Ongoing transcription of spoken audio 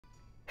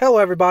Hello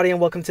everybody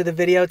and welcome to the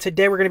video.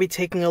 Today we're going to be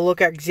taking a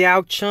look at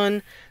Xiao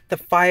Chun, the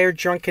Fire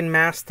Drunken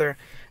Master.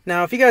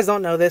 Now if you guys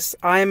don't know this,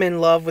 I am in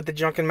love with the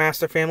Drunken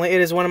Master family.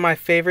 It is one of my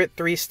favorite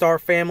 3-star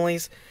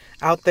families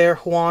out there,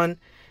 Huan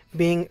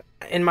being,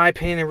 in my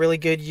opinion, a really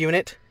good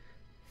unit.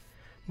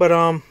 But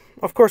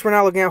of course we're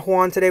not looking at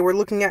Huan today, we're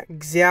looking at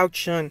Xiao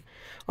Chun.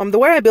 The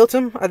way I built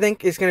him, I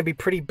think is going to be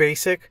pretty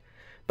basic,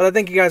 but I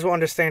think you guys will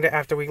understand it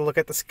after we look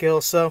at the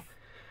skills. So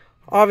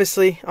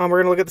obviously, we're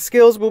going to look at the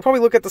skills. We'll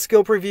probably look at the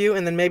skill preview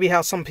and then maybe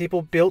how some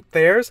people built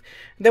theirs.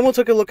 Then we'll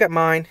take a look at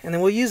mine and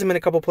then we'll use them in a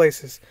couple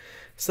places.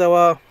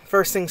 So,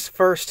 first things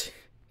first.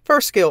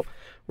 First skill,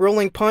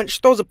 Rolling Punch.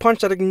 Throws a punch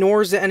that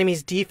ignores the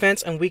enemy's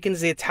defense and weakens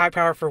the attack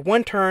power for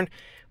 1 turn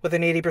with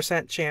an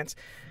 80% chance.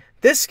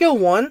 This skill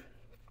 1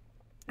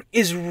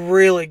 is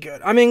really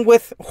good. I mean,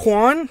 with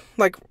Huan,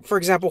 like, for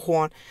example,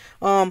 Huan,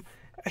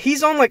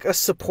 he's on, like, a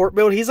support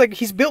build.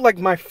 He's built like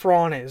my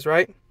Fran is,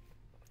 right?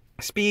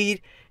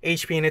 Speed,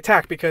 HP, and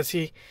attack, because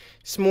he's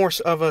more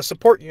of a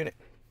support unit.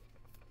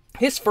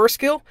 His first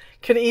skill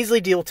can easily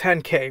deal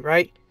 10k,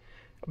 right?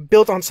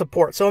 Built on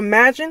support. So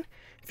imagine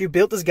if you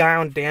built this guy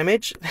on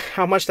damage,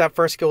 how much that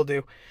first skill will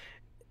do.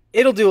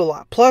 It'll do a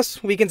lot.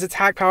 Plus, weakens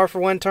attack power for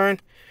 1 turn.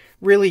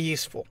 Really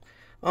useful.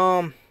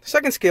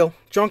 Second skill,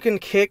 Drunken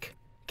Kick.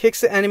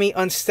 Kicks the enemy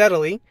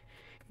unsteadily.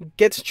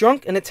 Gets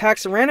drunk and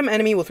attacks a random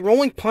enemy with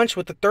Rolling Punch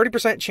with a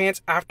 30%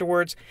 chance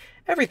afterwards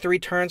every 3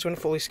 turns when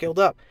fully skilled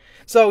up.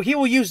 So he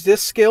will use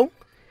this skill,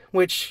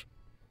 which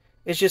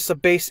is just a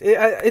base.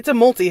 It's a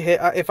multi-hit,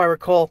 if I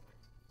recall.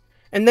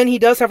 And then he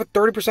does have a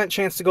 30%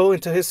 chance to go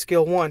into his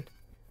skill 1.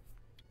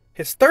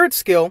 His third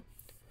skill,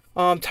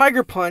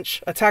 Tiger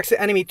Punch, attacks the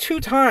enemy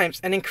 2 times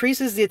and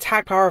increases the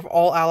attack power of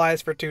all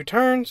allies for 2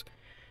 turns.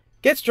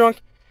 Gets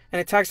drunk and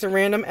attacks a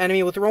random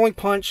enemy with Rolling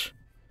Punch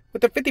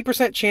with a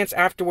 50% chance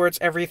afterwards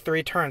every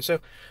 3 turns. So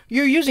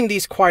you're using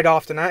these quite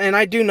often, and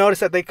I do notice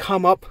that they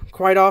come up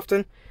quite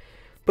often.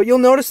 But you'll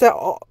notice that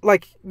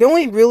like the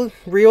only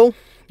real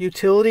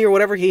utility or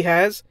whatever he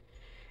has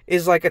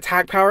is like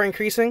attack power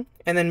increasing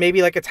and then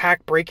maybe like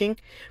attack breaking.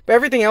 But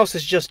everything else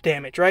is just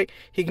damage, right?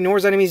 He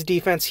ignores enemies'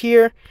 defense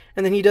here,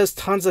 and then he does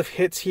tons of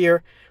hits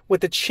here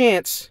with the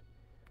chance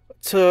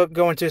to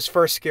go into his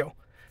first skill.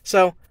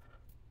 So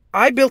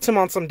I built him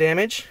on some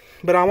damage,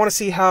 but I want to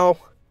see how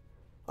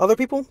other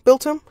people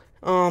built him.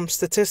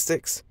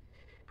 Statistics.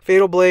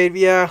 Fatal Blade,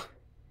 yeah.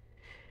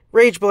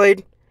 Rage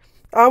Blade.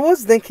 I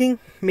was thinking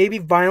maybe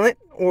Violent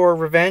or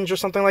Revenge or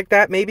something like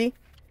that, maybe.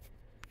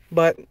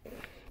 But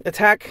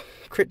attack,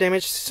 crit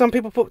damage. Some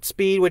people put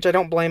Speed, which I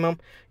don't blame them.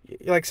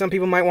 Like, some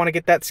people might want to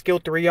get that skill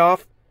 3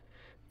 off.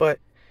 But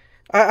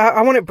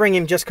I want to bring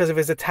him just because of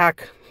his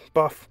attack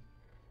buff.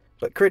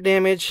 But crit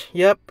damage,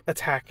 yep,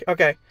 attack.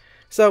 Okay,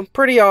 so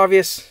pretty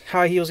obvious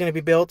how he was going to be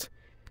built.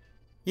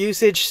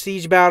 Usage,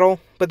 Siege Battle,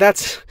 but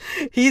that's,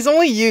 he's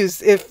only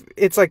used if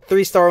it's like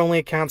 3-star only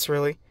accounts,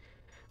 really.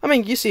 I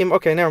mean, you see him,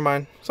 okay, never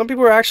mind. Some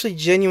people are actually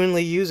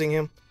genuinely using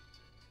him.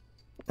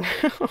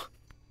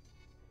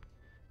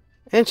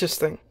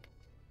 Interesting.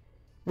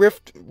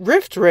 Rift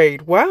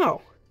Raid,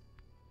 wow.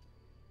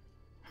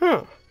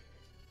 Huh.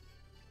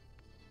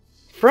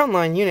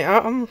 Frontline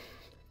unit,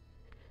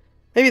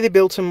 maybe they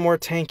built him more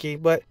tanky,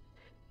 but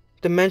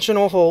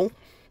Dimensional Hole,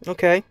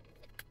 okay.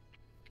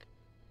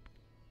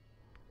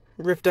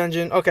 Rift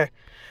Dungeon. Okay,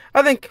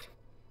 I think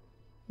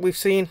we've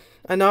seen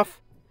enough.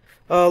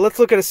 Let's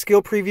look at a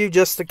skill preview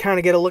just to kind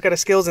of get a look at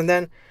his skills, and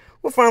then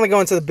we'll finally go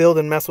into the build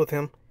and mess with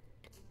him.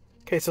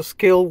 Okay, so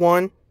skill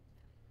 1.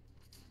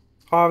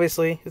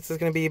 Obviously, this is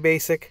going to be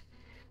basic.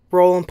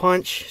 Roll and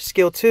Punch.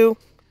 Skill 2.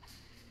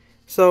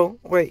 So,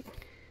 wait.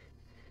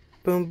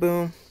 Boom,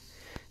 boom.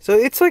 So,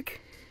 it's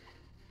like,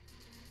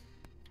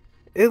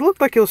 it looked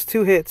like it was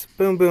 2 hits.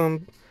 Boom,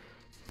 boom.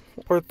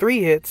 Or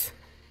 3 hits.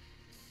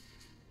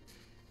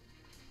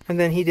 And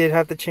then he did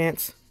have the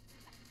chance.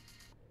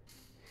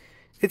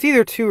 It's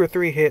either 2 or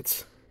 3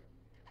 hits.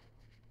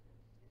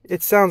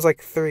 It sounds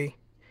like 3.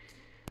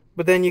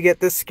 But then you get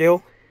this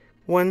skill.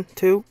 1,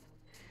 2.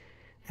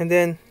 And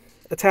then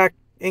attack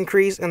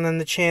increase and then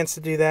the chance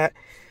to do that.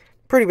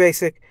 Pretty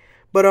basic.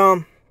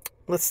 But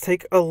let's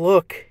take a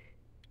look.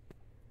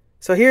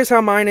 So here's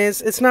how mine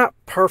is. It's not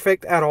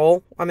perfect at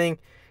all. I mean,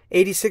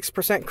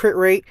 86% crit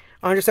rate,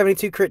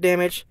 172 crit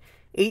damage,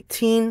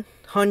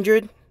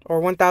 1800 or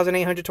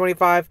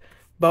 1825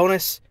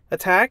 bonus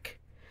attack.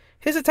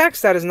 His attack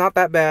stat is not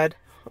that bad.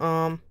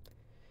 But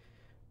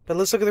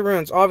let's look at the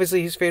runes.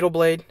 Obviously, he's Fatal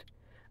Blade.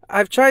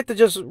 I've tried to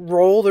just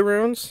roll the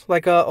runes,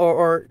 like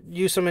or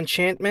use some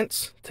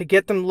enchantments to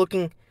get them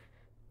looking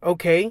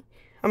okay.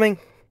 I mean,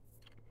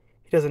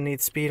 he doesn't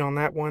need speed on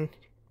that one.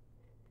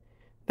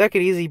 That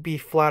could easily be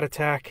flat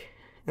attack,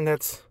 and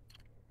that's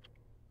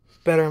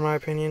better in my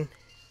opinion.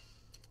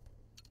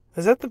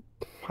 Is that the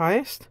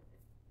highest?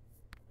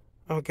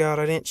 Oh god,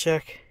 I didn't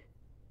check.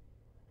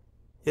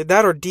 Yeah,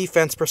 that or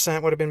defense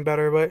percent would have been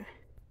better, but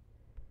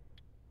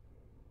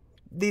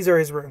these are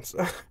his runes.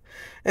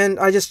 And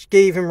I just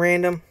gave him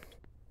random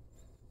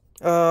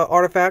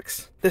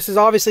artifacts. This is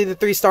obviously the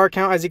 3-star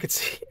count, as you can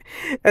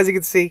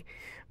see.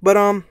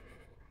 But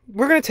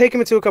we're going to take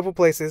him into a couple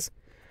places.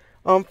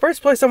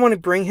 First place I want to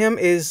bring him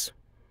is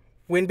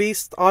Wind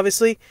Beast,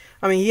 obviously.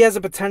 I mean, he has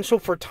a potential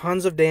for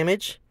tons of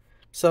damage.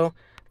 So,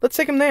 let's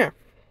take him there.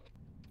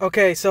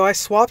 Okay, so I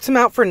swapped him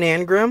out for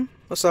Nangrim.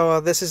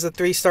 So, this is a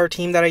 3-star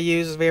team that I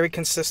use. It's very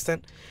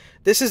consistent.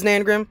 This is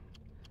Nangrim.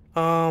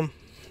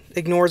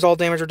 Ignores all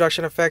damage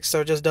reduction effects,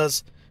 so it just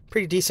does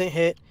pretty decent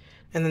hit.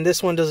 And then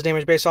this one does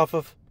damage based off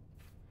of...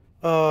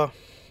 or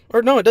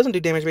no, it doesn't do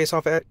damage based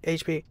off of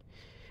HP.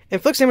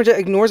 Inflicts damage that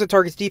ignores a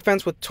target's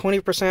defense with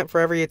 20% for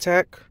every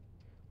attack.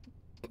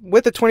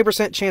 With a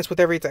 20% chance with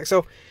every attack.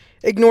 So,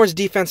 ignores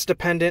defense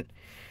dependent.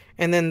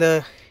 And then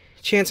the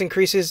chance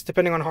increases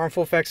depending on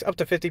harmful effects up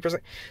to 50%.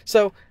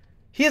 So,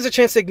 he has a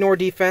chance to ignore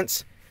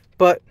defense.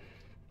 But,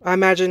 I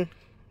imagine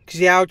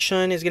Xiao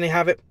Chun is going to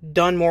have it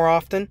done more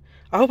often.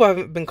 I hope I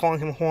haven't been calling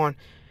him Juan.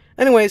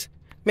 Anyways,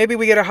 maybe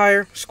we get a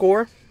higher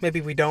score. Maybe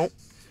we don't.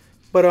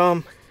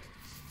 But,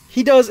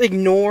 he does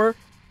ignore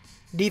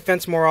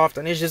defense more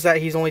often. It's just that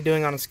he's only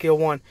doing on a skill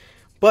 1.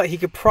 But he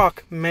could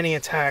proc many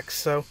attacks,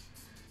 so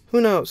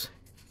who knows?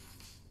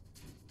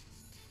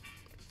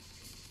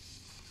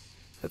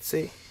 Let's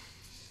see.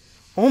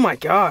 Oh my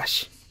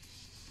gosh.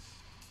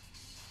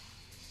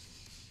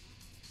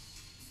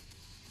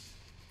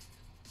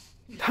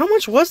 How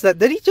much was that?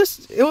 Did he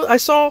just... I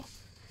saw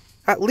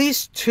at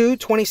least 2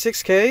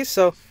 26Ks,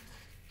 so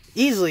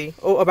easily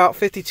about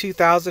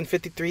 52,000,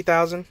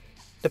 53,000,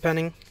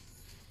 depending.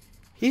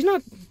 He's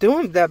not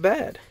doing that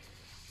bad.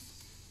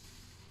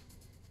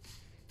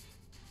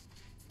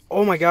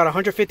 Oh my god,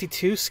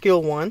 152,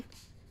 skill 1.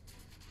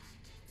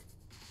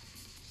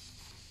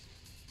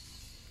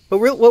 But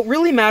what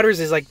really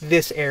matters is like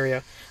this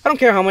area. I don't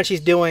care how much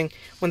he's doing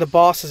when the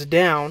boss is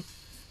down.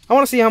 I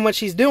want to see how much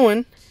he's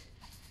doing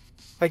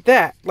like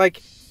that.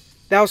 Like,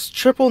 that was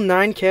triple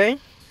 9K,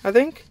 I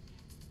think.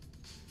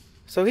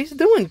 So he's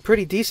doing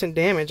pretty decent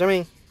damage. I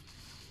mean,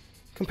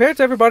 compared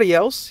to everybody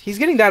else, he's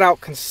getting that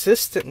out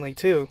consistently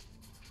too.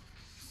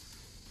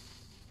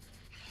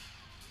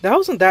 That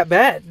wasn't that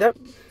bad.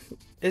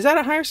 Is that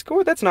a higher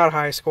score? That's not a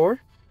high score.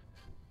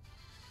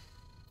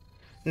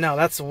 No,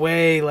 that's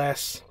way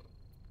less.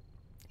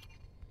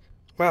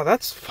 Wow,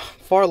 that's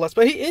far less.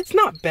 But it's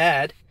not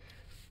bad.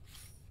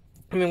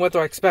 I mean, what do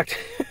I expect?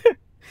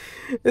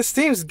 This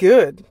team's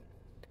good.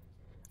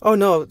 Oh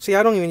no, see,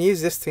 I don't even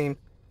use this team.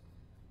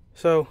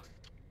 So,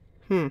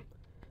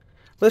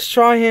 let's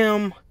try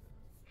him.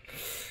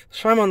 Let's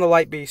try him on the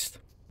Light Beast.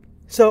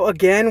 So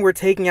again, we're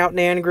taking out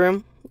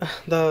Nangrim,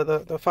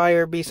 the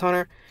Fire Beast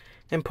Hunter,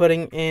 and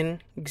putting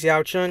in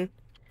Xiao Chun.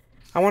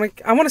 I want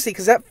to see,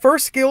 because that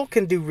first skill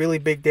can do really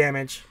big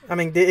damage. I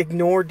mean, the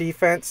ignore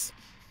defense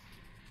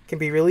can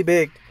be really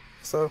big.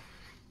 So, I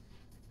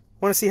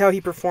want to see how he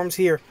performs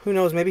here. Who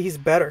knows? Maybe he's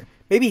better.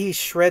 Maybe he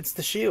shreds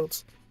the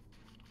shields.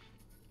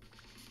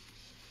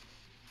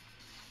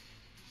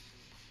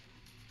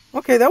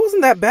 Okay, that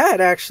wasn't that bad,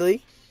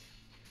 actually.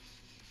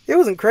 It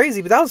wasn't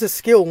crazy, but that was his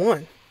skill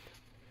 1.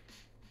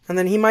 And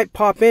then he might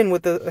pop in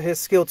with his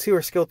skill 2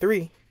 or skill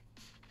 3.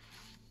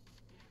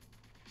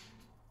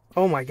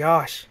 Oh my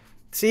gosh.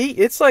 See,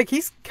 it's like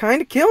he's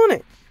kind of killing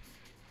it.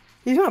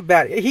 He's not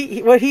bad.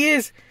 What he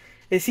is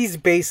he's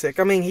basic.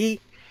 I mean,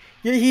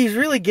 he's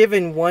really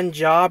given one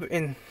job,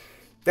 and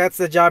that's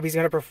the job he's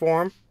going to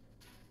perform.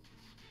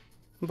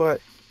 But,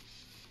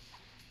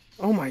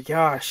 oh my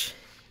gosh.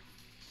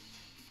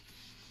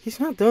 He's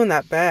not doing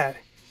that bad.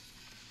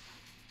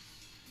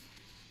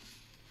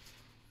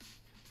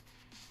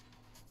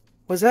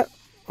 Was that...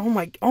 Oh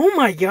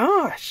my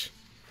gosh.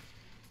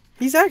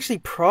 He's actually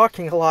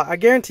proccing a lot. I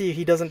guarantee you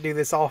he doesn't do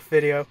this off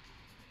video.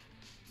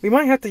 We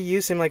might have to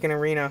use him like an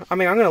arena. I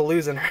mean, I'm going to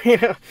lose an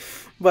arena.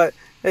 But,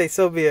 hey,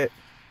 so be it.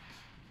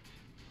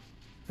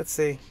 Let's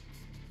see.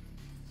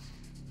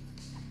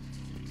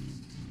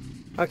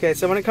 Okay,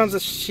 so when it comes to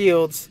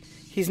shields,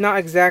 he's not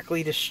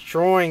exactly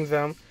destroying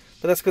them.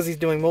 But that's because he's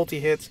doing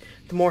multi-hits.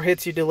 The more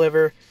hits you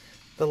deliver,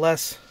 the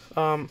less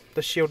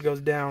the shield goes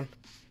down.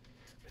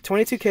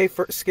 22k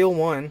for skill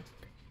 1.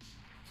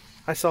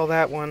 I saw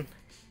that one.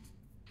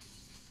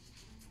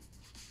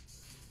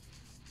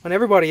 And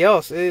everybody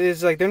else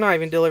is like, they're not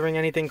even delivering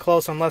anything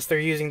close unless they're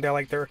using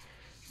their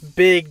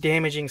big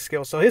damaging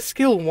skill. So his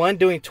skill 1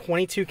 doing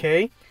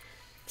 22k,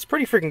 it's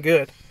pretty freaking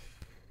good.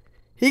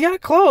 He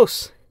got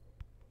close.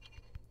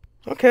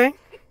 Okay.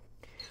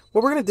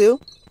 What we're gonna do,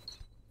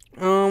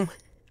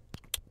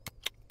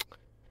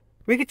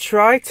 we could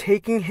try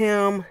taking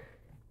him.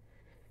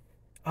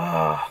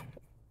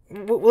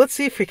 Let's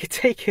see if we could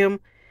take him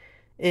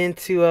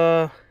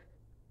into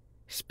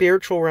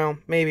spiritual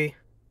realm. Maybe.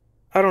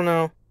 I don't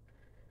know.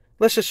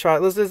 Let's just try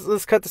it.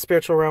 Let's cut the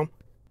spiritual realm.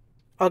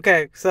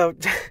 Okay, so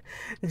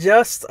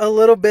just a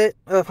little bit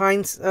of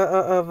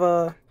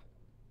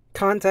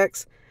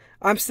context.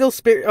 I'm still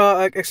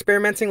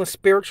experimenting with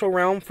spiritual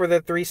realm for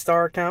the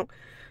 3-star account.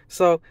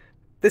 So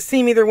this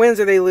team either wins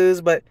or they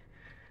lose. But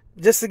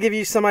just to give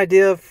you some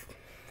idea of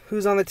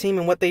who's on the team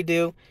and what they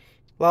do,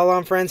 Lala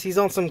and Friends, he's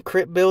on some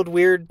crit build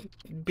weird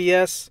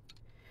BS.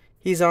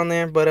 He's on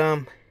there, but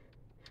I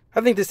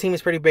think this team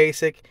is pretty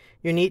basic.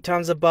 You need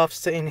tons of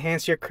buffs to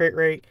enhance your crit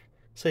rate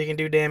so you can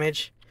do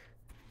damage.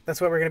 That's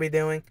what we're going to be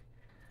doing.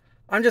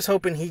 I'm just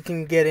hoping he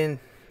can get in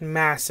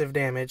massive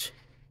damage.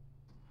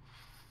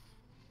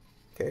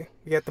 Okay,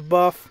 you got the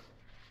buff.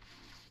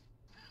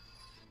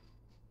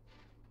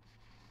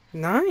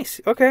 Nice,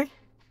 okay.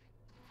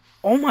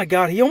 Oh my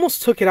god, he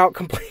almost took it out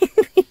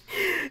completely.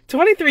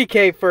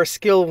 23k for a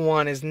skill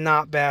 1 is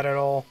not bad at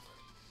all.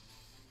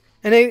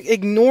 And it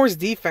ignores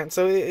defense,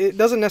 so it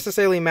doesn't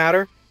necessarily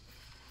matter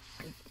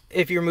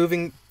if you're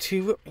moving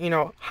too,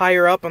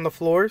 higher up on the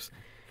floors.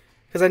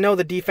 Because I know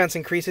the defense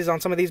increases on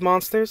some of these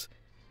monsters.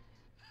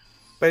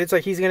 But it's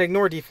like he's going to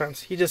ignore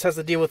defense. He just has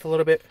to deal with a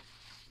little bit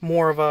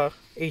more of a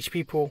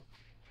HP pool.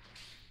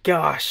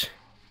 Gosh.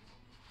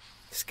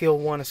 Skill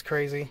 1 is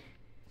crazy.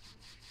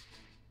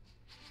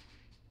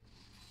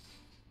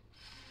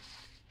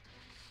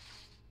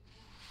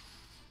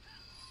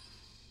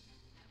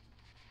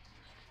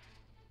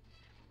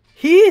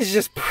 He is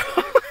just...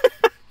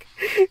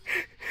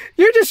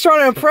 You're just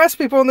trying to impress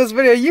people in this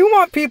video. You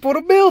want people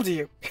to build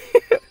you.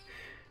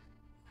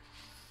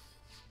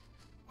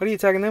 What are you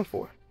attacking them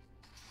for?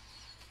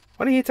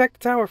 What did he attack the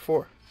tower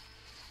for?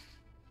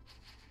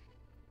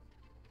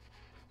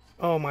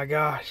 Oh my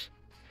gosh.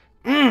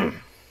 Oh,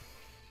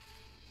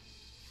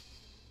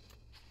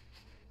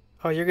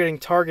 you're getting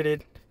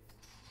targeted.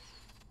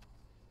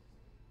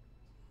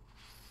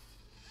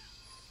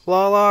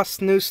 Lala,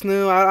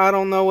 snoo. I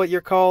don't know what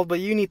you're called, but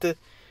you need to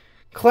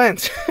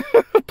cleanse.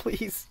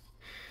 Please.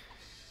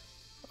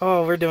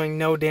 Oh, we're doing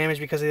no damage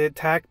because of the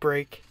attack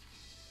break.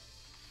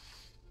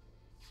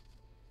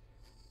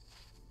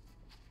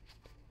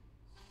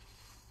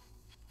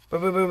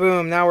 Boom, boom, boom,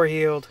 boom. Now we're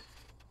healed.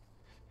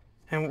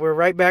 And we're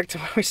right back to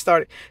where we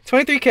started.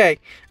 23k.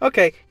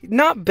 Okay,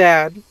 not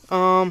bad.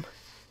 That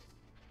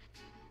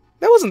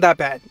wasn't that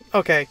bad.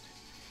 Okay.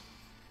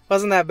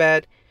 Wasn't that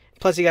bad.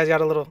 Plus, you guys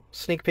got a little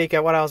sneak peek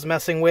at what I was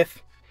messing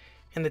with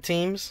in the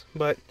teams.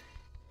 But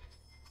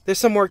there's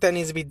some work that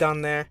needs to be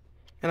done there.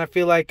 And I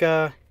feel like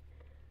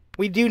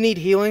we do need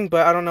healing,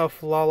 but I don't know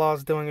if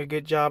Lala's doing a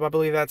good job. I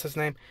believe that's his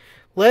name.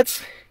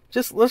 Let's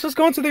just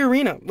go into the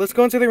arena. Let's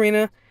go into the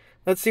arena.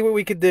 Let's see what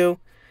we could do.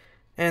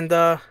 And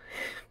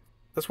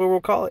that's what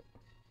we'll call it.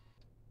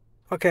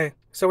 Okay,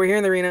 so we're here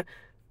in the arena.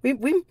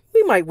 We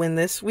might win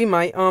this. We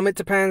might. It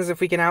depends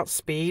if we can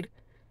outspeed.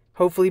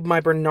 Hopefully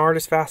my Bernard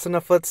is fast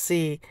enough. Let's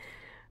see.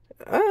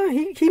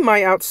 He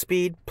might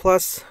outspeed.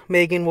 Plus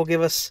Megan will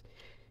give us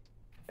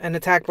an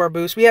attack bar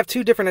boost. We have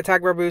 2 different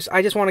attack bar boosts.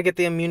 I just want to get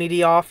the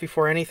immunity off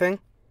before anything.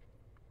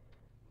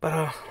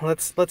 But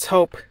let's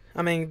hope.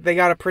 I mean, they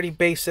got a pretty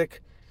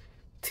basic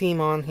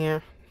team on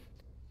here.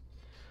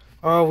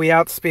 Oh, we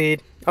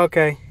outspeed.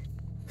 Okay.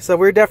 So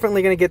we're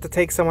definitely going to get to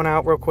take someone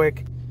out real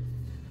quick.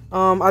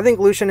 I think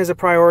Lucian is a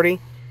priority.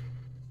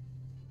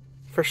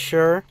 For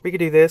sure. We could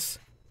do this.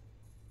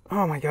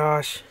 Oh my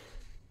gosh.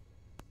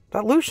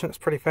 That Lucian is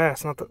pretty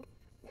fast. Not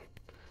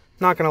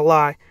going to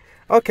lie.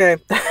 Okay.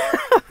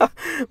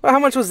 How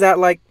much was that?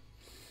 Like,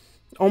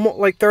 almost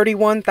like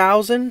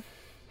 31,000?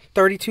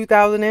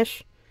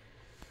 32,000-ish?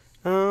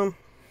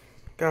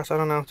 Gosh, I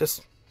don't know.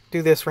 Just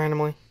do this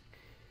randomly.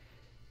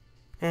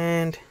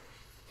 And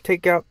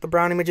take out the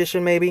Brownie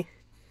Magician, maybe.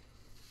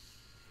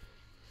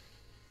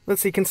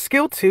 Let's see. Can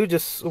skill 2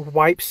 just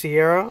wipe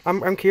Sierra?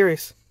 I'm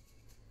curious.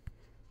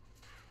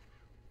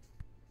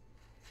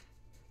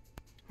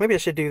 Maybe I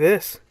should do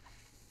this.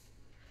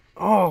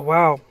 Oh,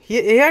 wow.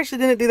 He actually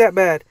didn't do that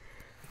bad.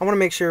 I want to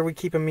make sure we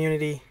keep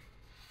immunity.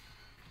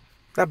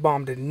 That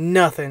bomb did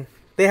nothing.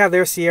 They have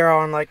their Sierra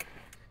on, like,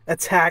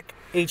 attack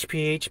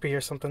HP or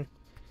something.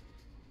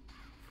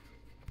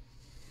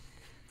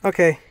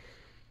 Okay.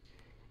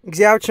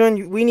 Xiao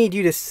Chun, we need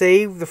you to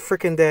save the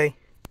frickin' day.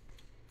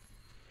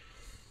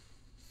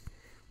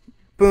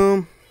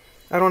 Boom.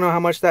 I don't know how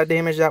much that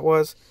damage that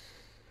was.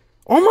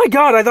 Oh my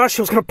god, I thought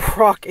she was going to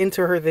proc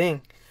into her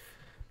thing.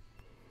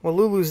 Well,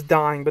 Lulu's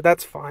dying, but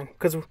that's fine.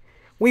 Because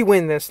we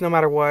win this no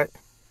matter what.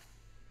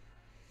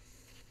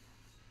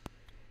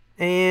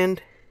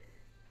 And...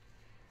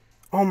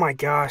 oh my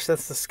gosh,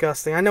 that's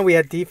disgusting. I know we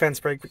had defense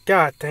break, but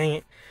god dang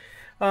it.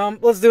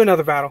 Let's do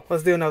another battle.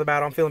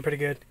 I'm feeling pretty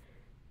good.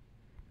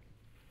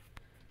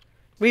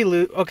 We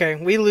lose. Okay,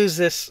 we lose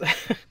this.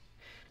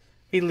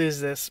 We lose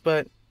this,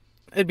 but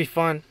it'd be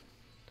fun.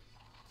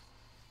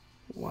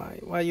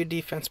 Why you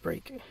defense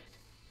break?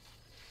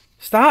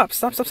 Stop.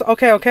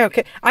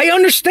 Okay. I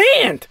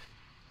understand!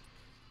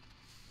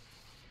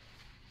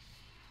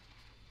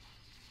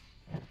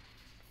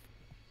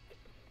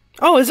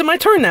 Oh, is it my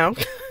turn now?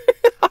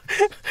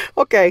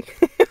 Okay.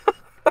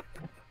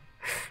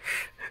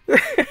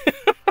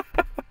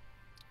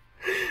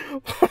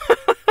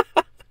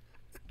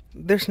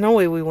 There's no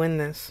way we win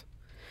this.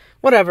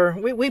 Whatever.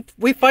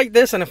 We fight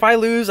this, and if I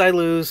lose, I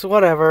lose.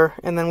 Whatever.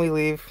 And then we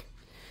leave.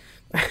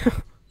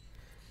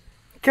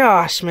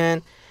 Gosh,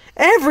 man.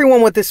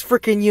 Everyone with this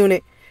freaking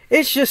unit.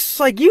 It's just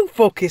like you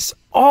focus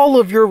all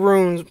of your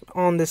runes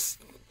on this.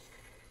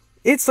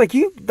 It's like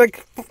you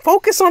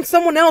focus on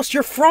someone else.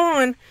 Your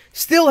Fran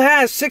still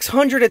has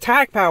 600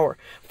 attack power.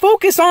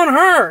 Focus on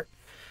her.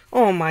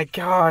 Oh my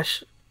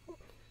gosh.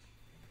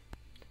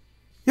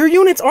 Your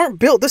units aren't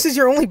built. This is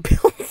your only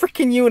built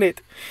freaking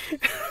unit.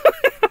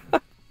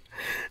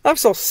 I'm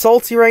so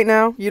salty right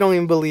now. You don't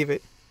even believe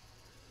it.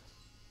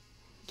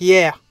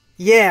 Yeah.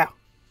 Yeah.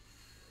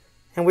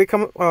 And we're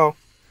coming... Oh.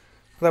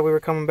 I thought we were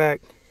coming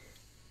back.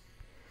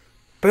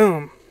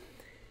 Boom.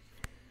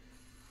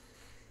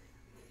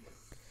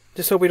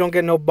 Just hope we don't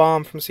get no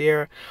bomb from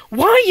Sierra.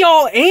 Why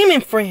y'all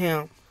aiming for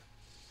him?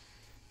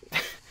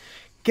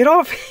 Get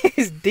off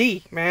his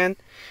D, man.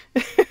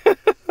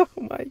 Oh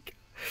my God.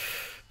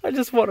 I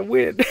just want to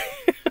win.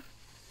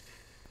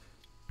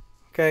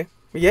 Okay.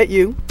 We get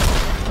you.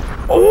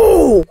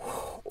 Oh!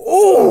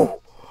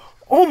 Oh!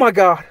 Oh my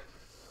God.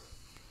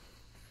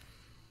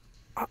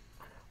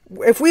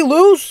 If we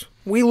lose,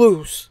 we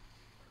lose.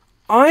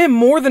 I am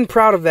more than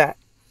proud of that.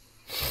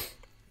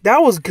 That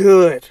was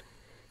good.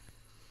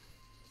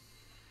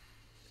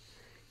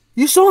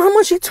 You saw how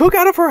much he took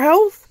out of her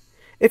health?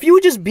 If you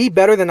would just be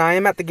better than I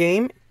am at the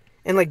game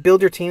and like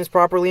build your teams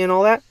properly and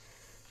all that,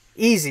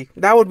 easy.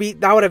 That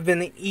would have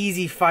been an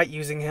easy fight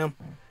using him.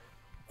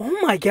 Oh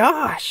my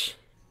gosh.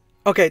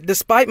 Okay,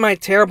 despite my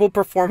terrible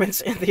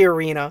performance in the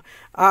arena,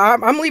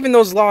 I'm leaving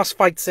those lost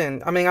fights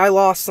in. I mean, I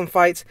lost some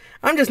fights.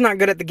 I'm just not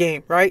good at the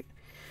game, right?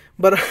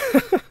 But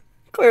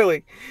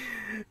clearly.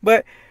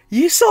 But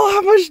you saw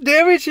how much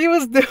damage he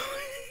was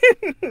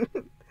doing.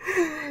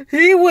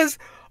 He was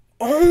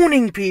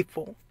owning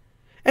people.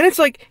 And it's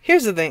like,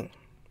 here's the thing.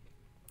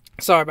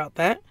 Sorry about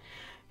that.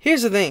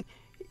 Here's the thing.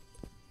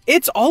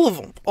 It's all of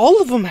them.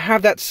 All of them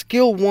have that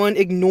skill 1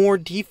 ignore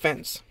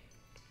defense.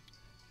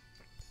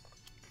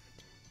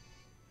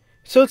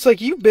 So it's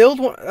like you build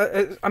one,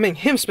 I mean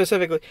him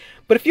specifically,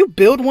 but if you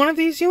build one of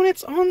these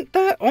units on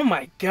that, oh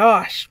my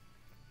gosh.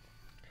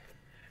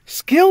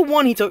 Skill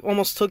 1, he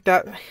almost took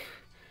that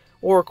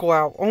Oracle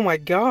out. Oh my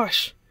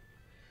gosh.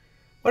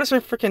 What is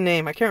her freaking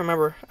name? I can't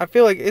remember. I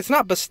feel like it's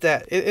not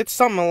Bastet. It's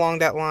something along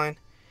that line.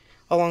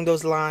 Along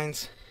those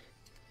lines.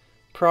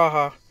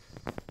 Praha.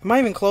 Am I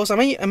even close? Am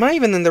I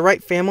even in the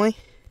right family?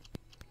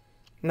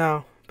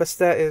 No.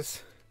 Bastet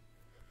is...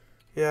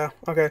 Yeah,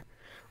 okay.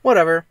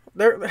 Whatever.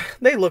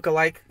 They look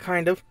alike,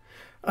 kind of.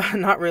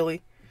 Not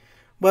really.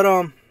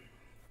 But,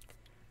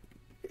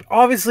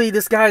 obviously,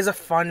 this guy's a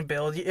fun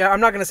build. Yeah, I'm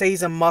not going to say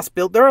he's a must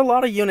build. There are a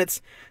lot of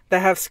units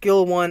that have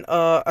skill 1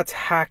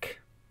 attack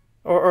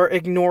or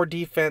ignore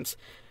defense.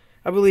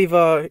 I believe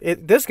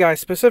this guy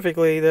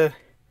specifically, the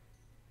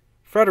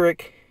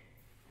Frederick...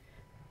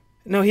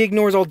 No, he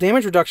ignores all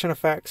damage reduction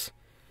effects.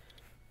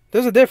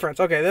 There's a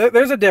difference. Okay,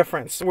 there's a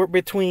difference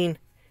between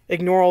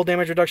ignore all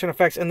damage reduction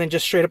effects and then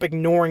just straight up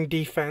ignoring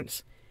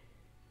defense.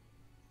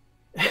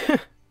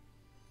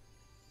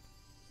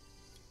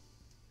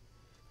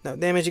 No,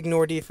 damage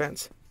ignore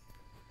defense.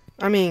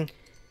 I mean...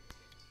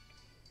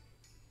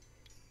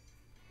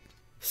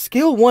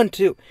 Skill 1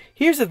 too.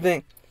 Here's the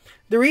thing.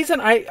 The reason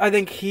I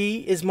think he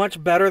is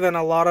much better than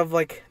a lot of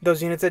like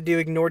those units that do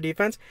ignore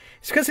defense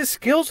is because his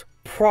skills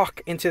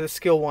proc into the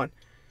skill 1.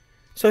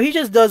 So he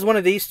just does one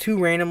of these 2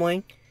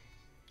 randomly.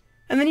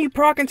 And then you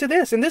proc into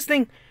this. And this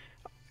thing,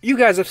 you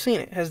guys have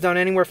seen it, has done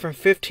anywhere from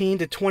 15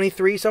 to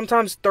 23,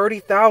 sometimes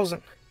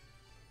 30,000.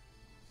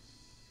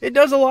 It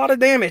does a lot of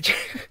damage.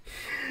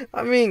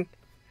 I mean,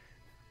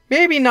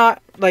 maybe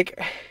not like,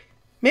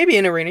 maybe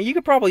in arena. You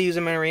could probably use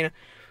him in arena.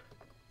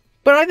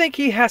 But I think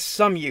he has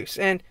some use.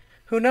 And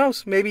who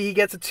knows? Maybe he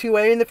gets a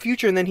 2A in the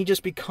future and then he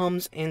just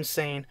becomes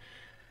insane.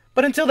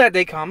 But until that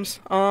day comes,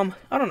 I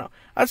don't know.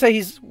 I'd say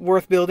he's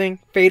worth building.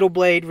 Fatal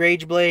Blade,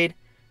 Rage Blade,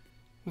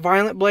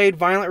 Violent Blade,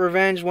 Violent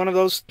Revenge. One of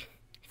those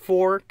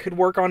 4 could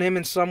work on him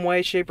in some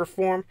way, shape, or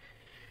form.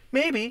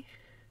 Maybe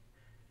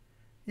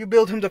you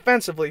build him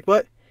defensively,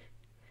 but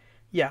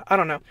yeah, I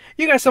don't know.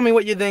 You guys tell me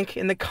what you think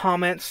in the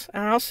comments,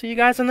 and I'll see you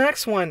guys in the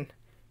next one.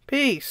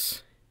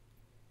 Peace.